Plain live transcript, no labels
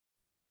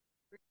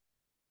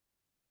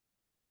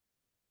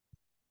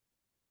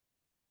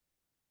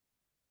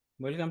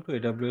Welcome to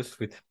AWS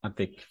with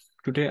Atik.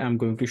 Today I'm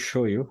going to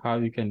show you how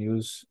you can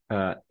use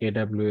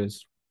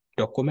AWS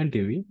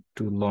DocumentDB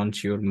to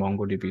launch your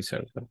MongoDB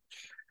server.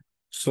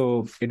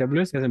 So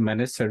AWS has a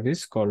managed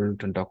service called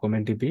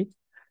DocumentDB,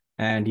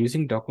 and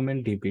using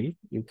DocumentDB,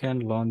 you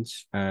can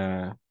launch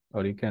or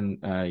you can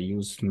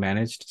use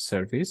managed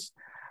service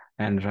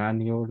and run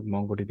your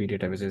MongoDB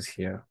databases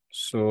here.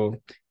 So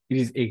it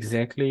is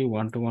exactly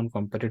one-to-one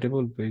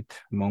compatible with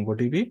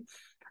MongoDB,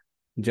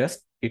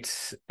 just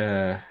it's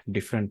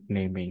different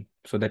naming.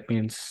 So that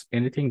means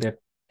anything that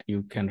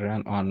you can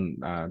run on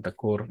the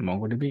core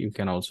MongoDB, you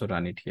can also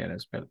run it here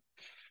as well.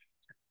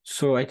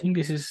 So I think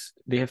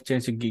they have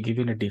changed,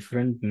 given a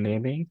different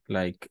naming,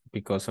 like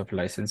because of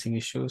licensing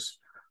issues.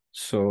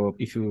 So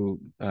if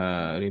you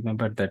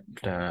remember that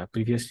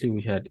previously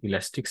we had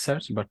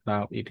Elasticsearch, but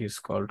now it is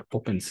called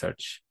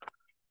OpenSearch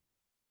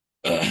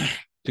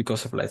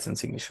because of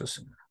licensing issues.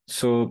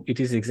 So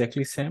it is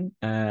exactly same,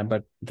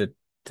 but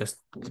just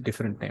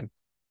different name.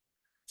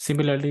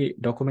 Similarly,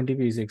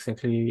 DocumentDB is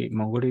exactly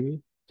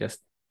MongoDB, just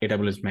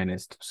AWS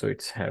managed. So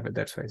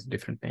that's why it's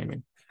different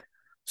naming.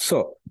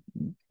 So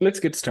let's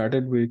get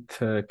started with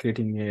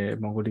creating a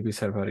MongoDB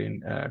server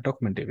in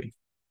DocumentDB.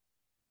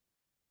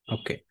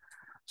 Okay,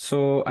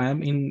 so I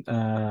am in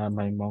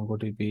my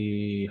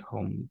MongoDB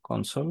home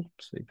console.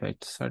 So if I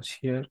search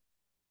here,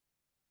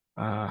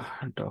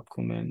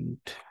 DocumentDB,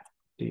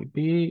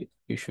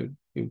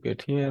 you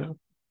get here.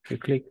 If you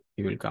click,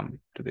 you will come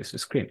to this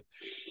screen.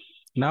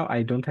 Now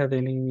I don't have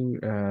any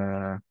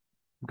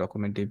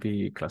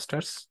DocumentDB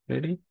clusters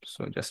ready.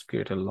 So just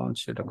create a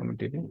launch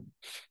DocumentDB.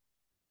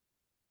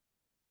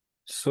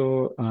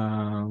 So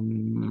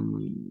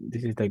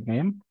this is the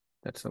name.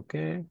 That's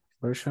okay.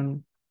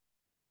 Version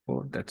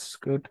 4, that's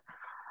good.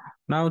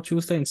 Now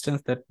choose the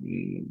instance that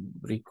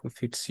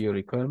fits your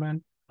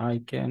requirement.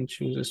 I can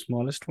choose the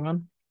smallest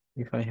one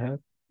if I have.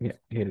 Yeah,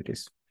 here it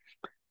is.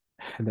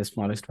 The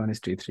smallest one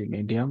is T3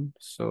 medium.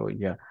 So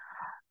yeah.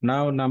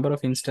 Now number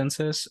of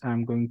instances,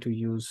 I'm going to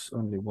use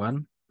only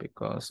one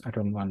because I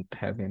don't want to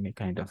have any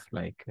kind of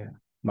like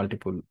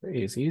multiple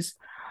ACs.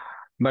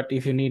 But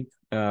if you need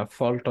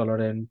fault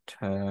tolerant,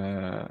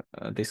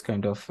 this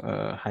kind of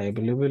high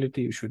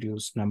availability, you should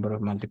use number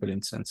of multiple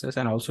instances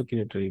and also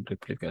create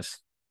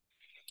replicas.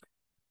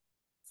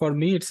 For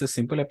me, it's a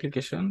simple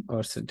application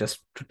or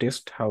just to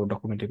test how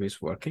DocumentDB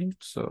is working.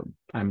 So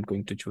I'm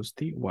going to choose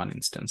the one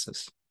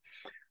instances.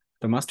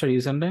 The master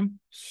username.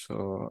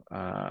 So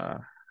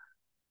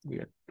we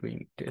are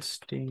doing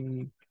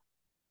testing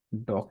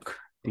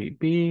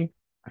docdb.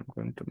 I'm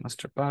going to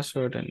master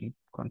password and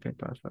config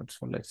password.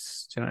 So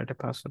let's generate a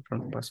password from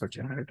the password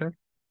generator.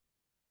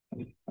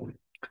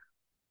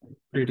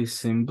 Pretty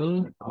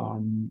simple.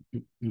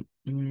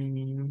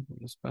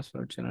 Use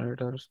password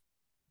generator,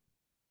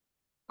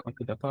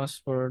 copy the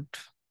password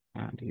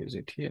and use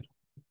it here.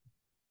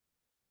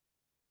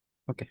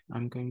 Okay,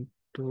 I'm going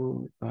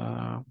to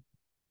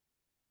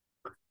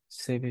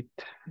save it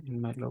in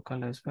my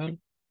local as well.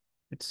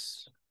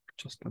 It's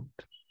just not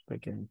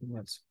like anything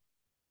else.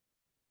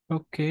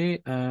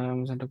 Okay,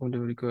 Center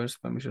Control requires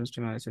permissions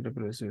to manage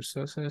AWS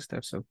resources.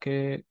 That's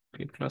okay.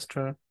 Create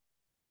cluster.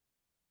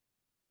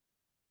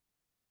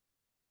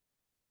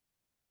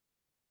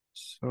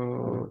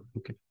 So,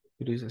 okay,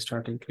 it is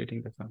starting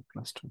creating the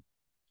cluster.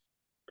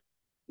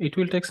 It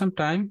will take some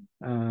time.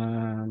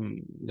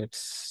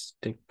 Let's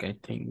take, I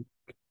think,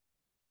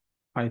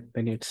 5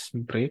 minutes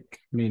break.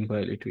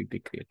 Meanwhile, it will be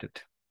created.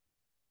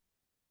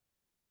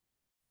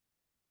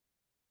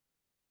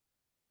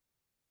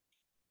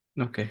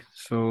 Okay,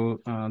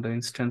 so the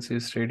instance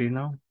is ready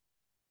now.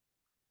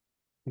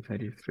 If I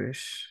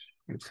refresh,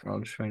 it's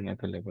all showing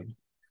available.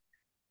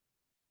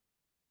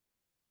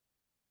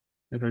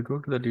 If I go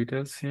to the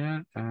details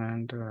here,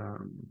 and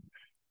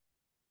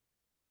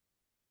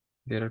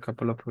there are a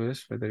couple of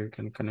ways whether you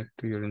can connect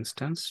to your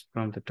instance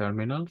from the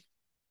terminal.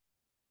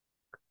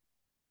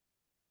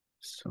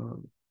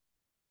 So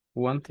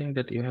one thing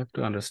that you have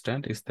to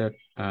understand is that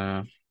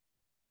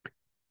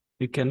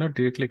you cannot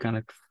directly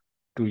connect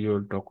to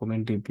your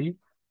DocumentDB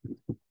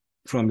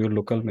from your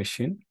local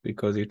machine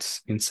because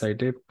it's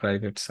inside a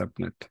private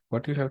subnet.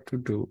 What you have to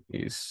do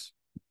is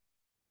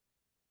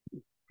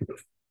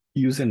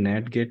use a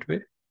NAT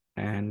gateway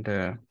and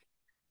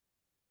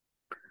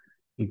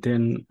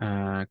then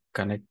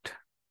connect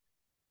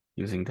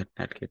using that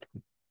NAT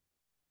gateway.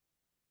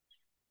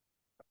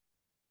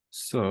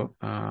 So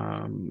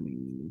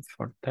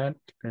for that,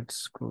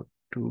 let's go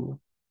to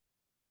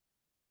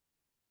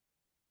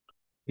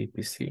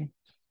APC.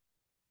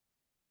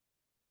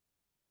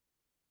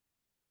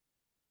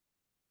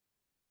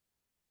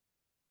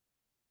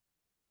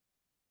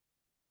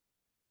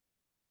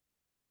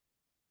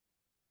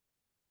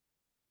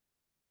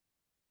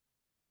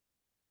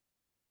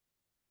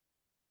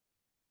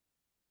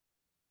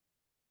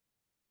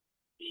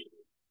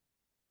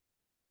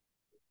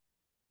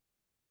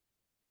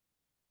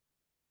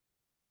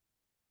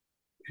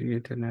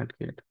 Create a NAT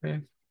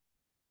gateway.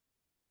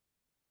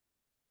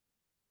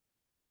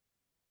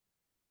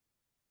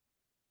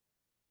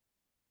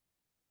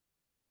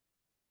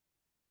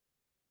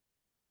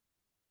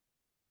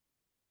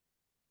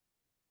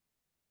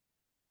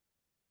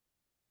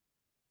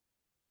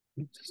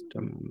 Just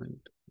a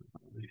moment.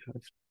 I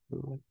have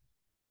to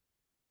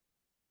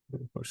go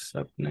for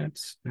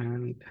subnets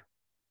and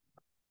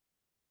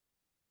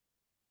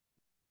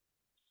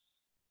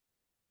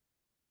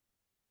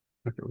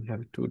okay, we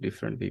have two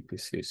different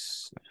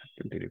VPCs. I have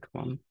to delete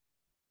one.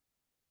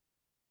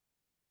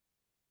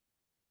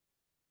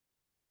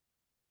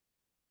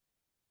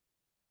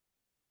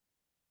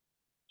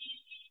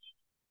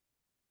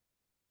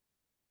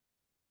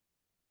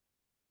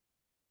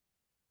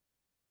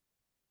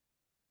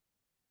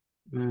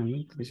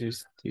 And this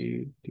is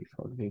the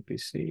default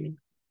VPC.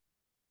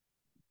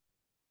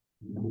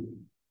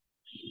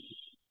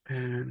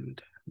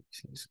 And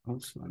this is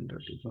also under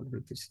default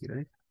VPC,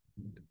 right?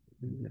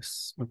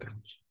 Yes, okay.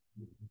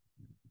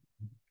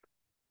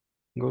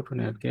 Go to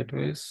NAT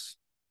gateways,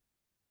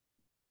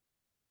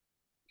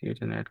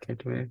 create a NAT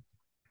gateway.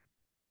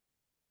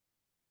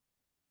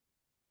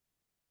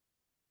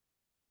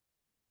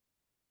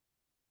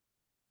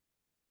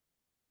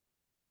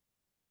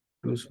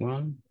 Choose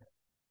one.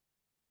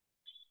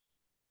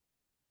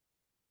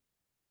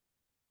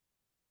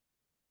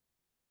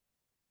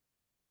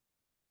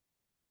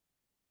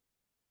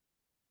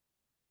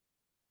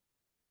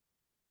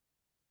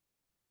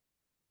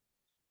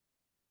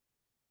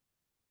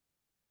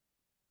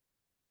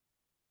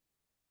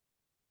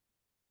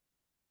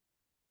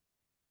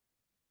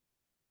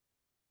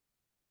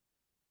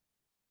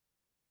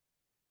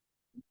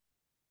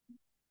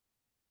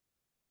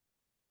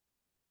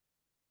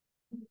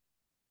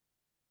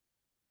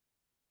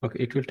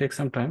 Okay, it will take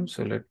some time,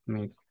 so let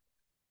me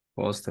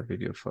pause the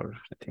video for,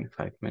 I think,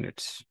 5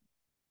 minutes.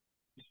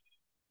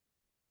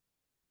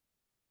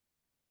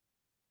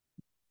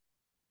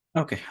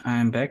 Okay, I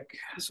am back.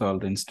 So all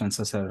the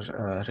instances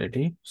are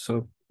ready.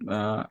 So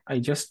I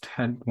just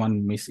had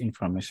one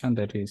misinformation,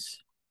 that is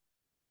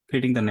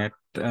creating the NAT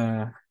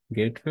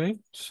gateway.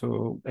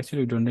 So actually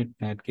we don't need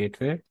NAT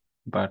gateway,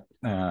 but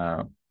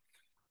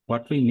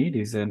what we need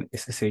is an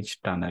SSH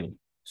tunnel.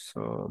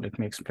 So let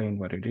me explain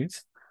what it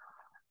is.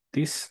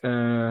 This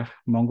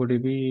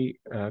MongoDB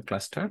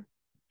cluster,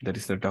 that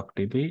is the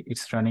DocDB,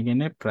 it's running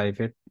in a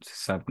private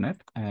subnet,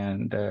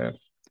 and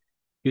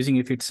using,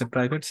 if it's a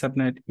private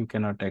subnet, you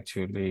cannot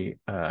actually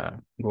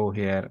go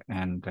here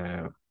and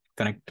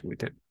connect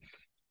with it.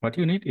 What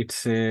you need,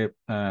 it's a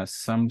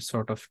some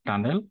sort of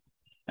tunnel,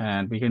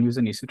 and we can use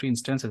an EC2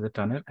 instance as a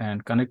tunnel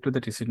and connect to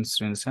the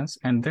EC2 instance,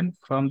 and then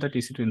from that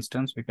EC2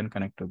 instance, we can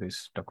connect to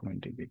this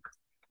DocumentDB.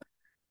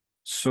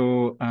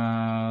 So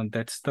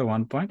that's the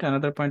one point.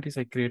 Another point is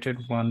I created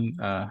one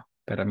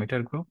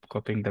parameter group,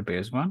 copying the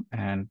base one,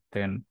 and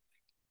then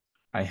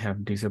I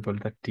have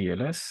disabled the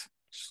TLS.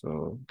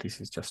 So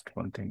this is just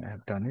one thing, I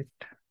have done it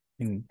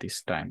in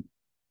this time.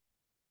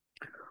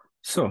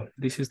 So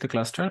this is the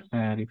cluster,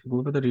 and if you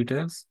go to the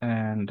details,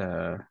 and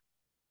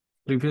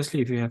previously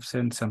if you have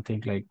sent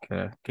something like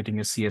getting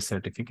a CS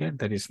certificate,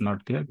 that is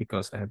not there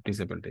because I have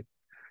disabled it.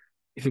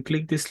 If you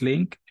click this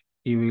link,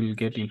 you will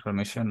get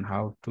information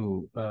how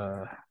to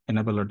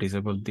enable or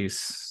disable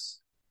this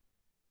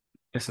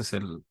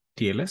SSL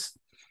TLS.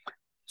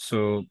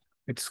 So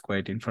it's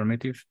quite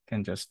informative. You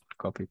can just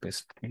copy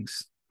paste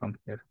things from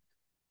here.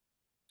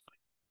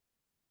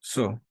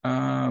 So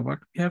what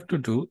we have to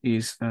do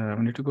is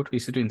we need to go to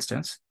EC2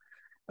 instance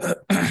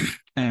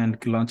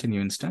and launch a new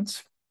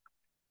instance.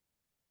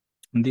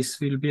 And this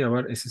will be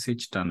our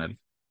SSH tunnel.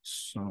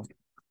 So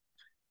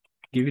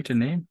give it a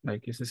name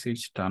like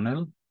SSH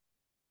tunnel.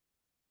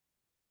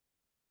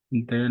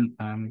 Then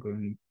I'm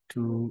going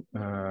to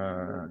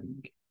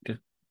get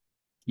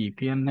key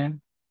pair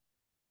name.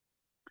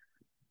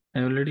 I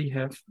already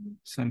have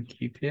some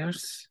key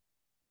pairs.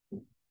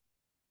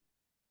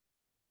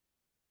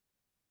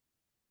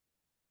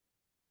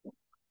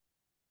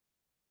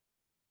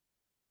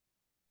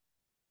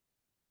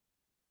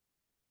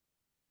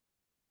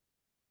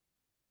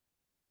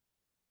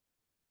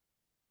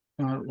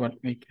 Or what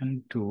we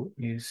can do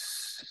is,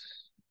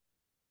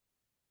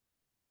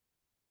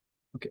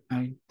 okay,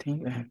 I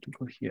think I have to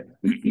go here.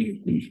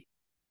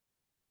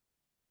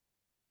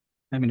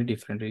 I'm in a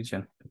different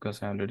region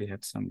because I already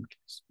had some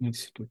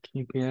needs to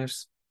key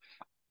pairs.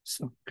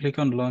 So click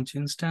on launch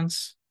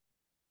instance.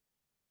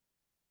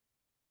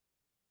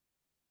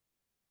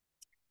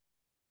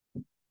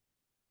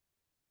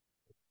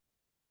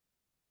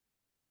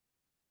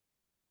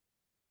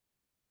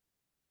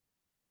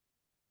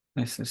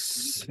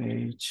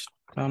 SSH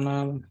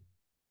tunnel.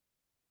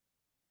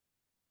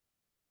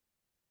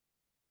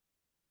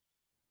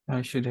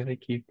 I should have a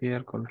key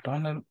pair called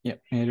tunnel. Yeah,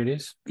 here it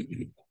is.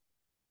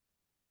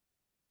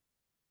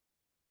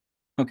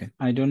 Okay,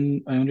 I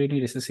only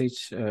need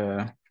SSH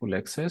full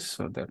access,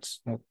 so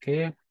that's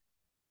okay.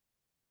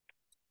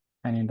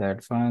 And in the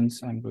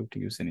advanced, I'm going to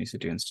use an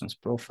EC2 instance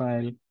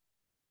profile.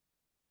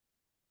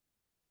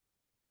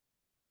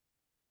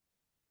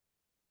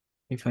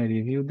 If I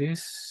review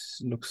this,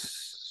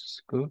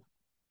 looks good.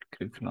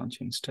 Click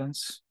launch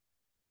instance.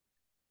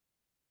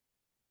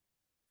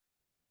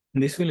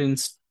 This will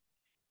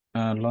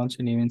launch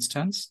a new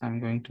instance. I'm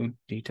going to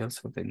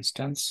details of the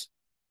instance.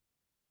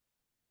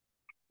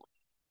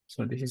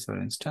 So this is our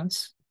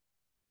instance.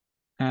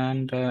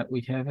 And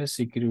we have a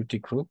security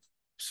group.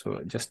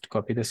 So just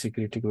copy the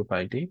security group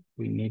ID.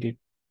 We need it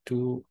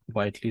to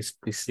whitelist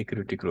this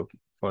security group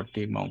for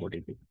the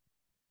MongoDB.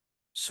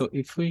 So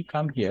if we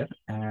come here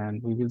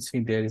and we will see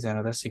there is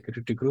another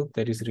security group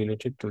that is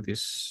related to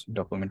this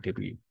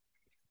DocumentDB.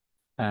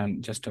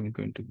 And just I'm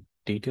going to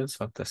details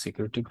of the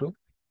security group.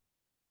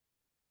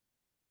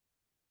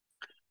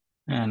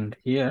 And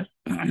here,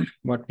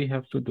 what we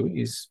have to do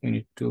is we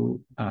need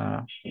to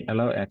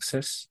allow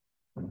access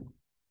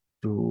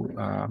to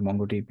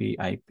MongoDB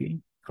IP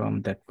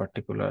from that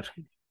particular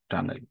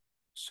tunnel.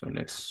 So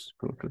let's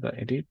go to the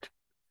edit,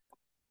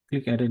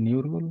 click add a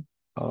new rule,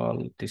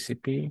 all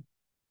TCP,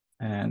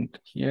 and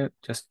here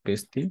just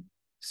paste the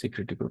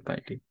security group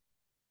ID.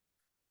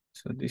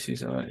 So this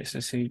is our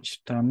SSH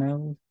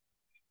tunnel.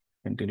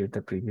 And delete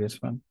the previous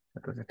one.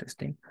 That was a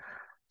testing.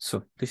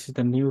 So this is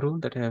the new rule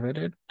that I have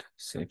added.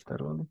 Save the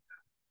rule.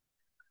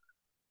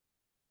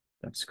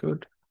 That's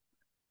good.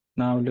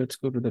 Now let's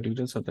go to the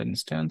details of the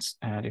instance.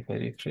 And if I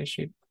refresh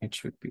it, it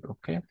should be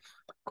okay.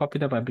 Copy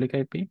the public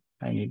IP.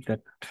 I need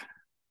that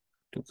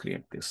to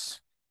create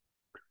this.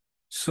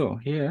 So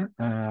here,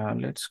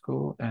 let's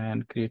go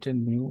and create a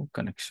new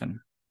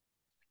connection.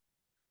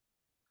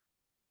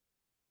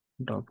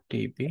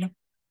 .db.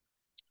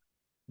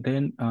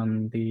 Then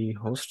on the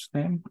host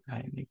name,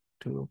 I need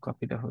to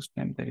copy the host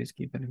name that is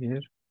given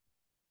here.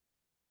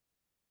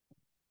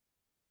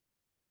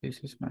 This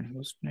is my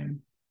host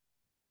name.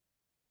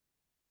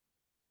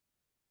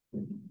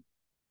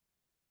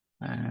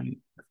 And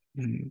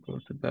go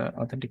to the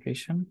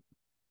authentication.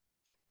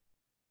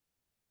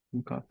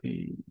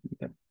 Copy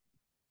the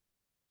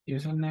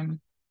username.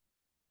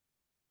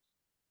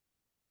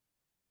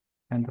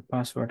 And the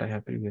password I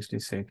have previously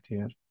saved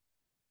here.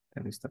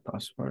 That is the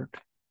password.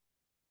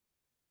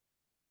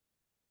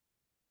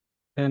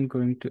 Then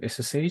going to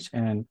SSH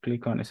and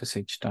click on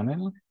SSH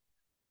Tunnel.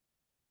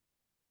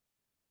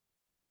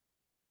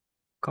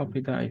 Copy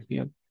the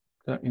IP of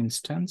the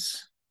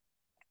instance.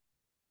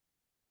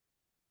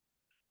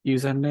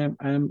 Username,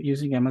 I am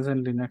using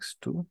Amazon Linux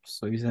too.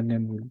 So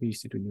username will be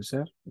EC2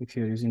 user. If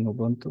you're using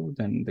Ubuntu,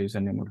 then the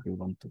username will be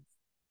Ubuntu.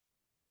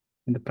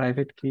 In the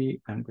private key,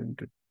 I'm going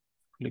to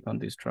click on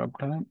this drop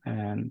down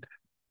and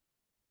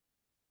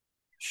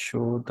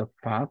show the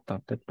path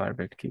of that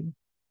private key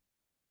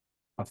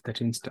of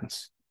that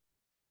instance.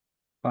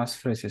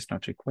 Passphrase is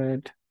not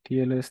required.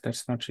 TLS,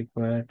 that's not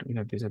required. We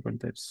have disabled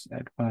that's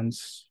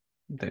advanced.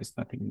 There is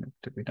nothing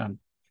to be done.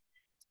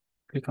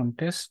 Click on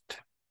test.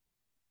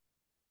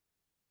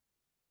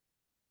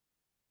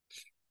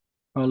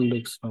 All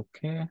looks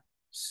okay.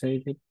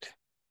 Save it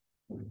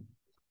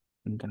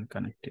and then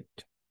connect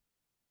it.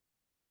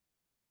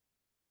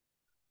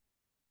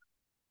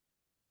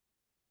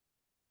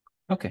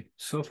 Okay,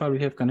 so far we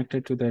have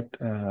connected to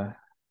that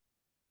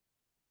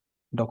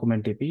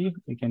DocumentDB.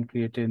 We can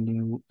create a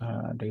new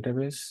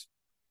database.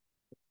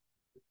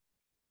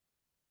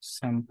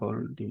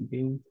 Sample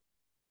DB.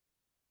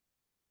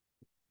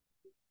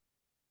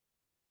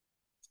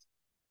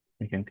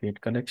 We can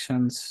create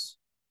collections.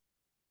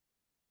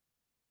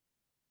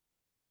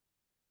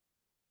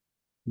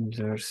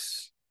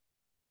 Users.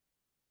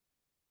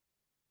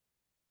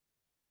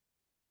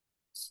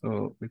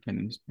 So we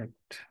can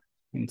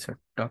insert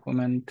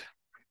document.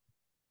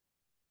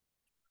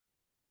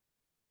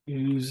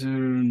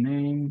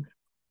 Username.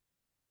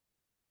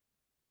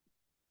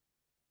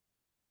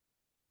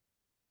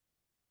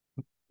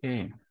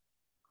 Okay.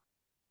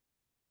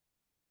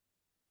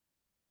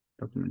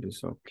 Document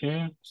is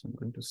okay. So I'm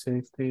going to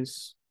save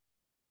this.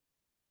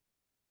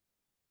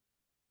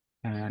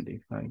 And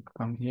if I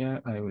come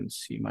here, I will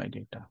see my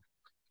data.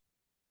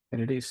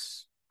 There it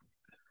is.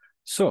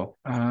 So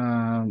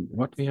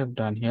what we have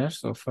done here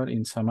so far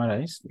in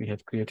summarize, we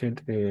have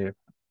created a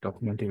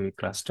DocumentDB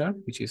cluster,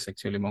 which is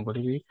actually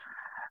MongoDB.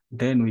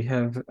 Then we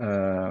have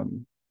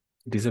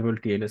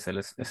disabled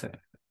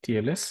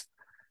TLS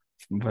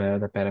via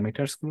the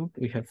parameters group.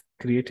 We have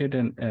created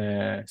an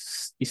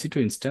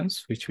EC2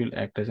 instance, which will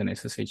act as an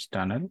SSH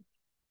tunnel.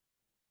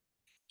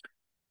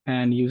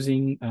 And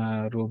using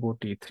Robo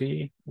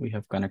T3, we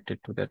have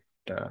connected to that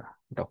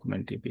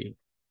DocumentDB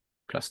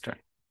cluster.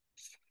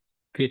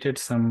 Created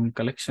some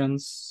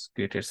collections,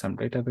 created some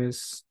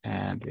database,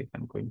 and we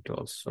can going to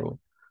also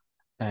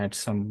add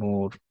some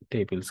more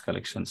tables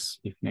collections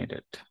if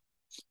needed.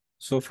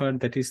 So far,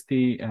 that is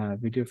the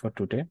video for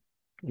today.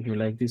 If you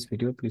like this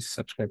video, please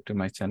subscribe to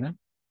my channel,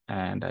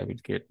 and I will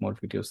get more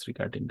videos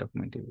regarding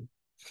DocumentDB.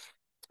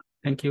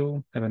 Thank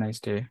you. Have a nice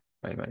day.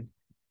 Bye-bye.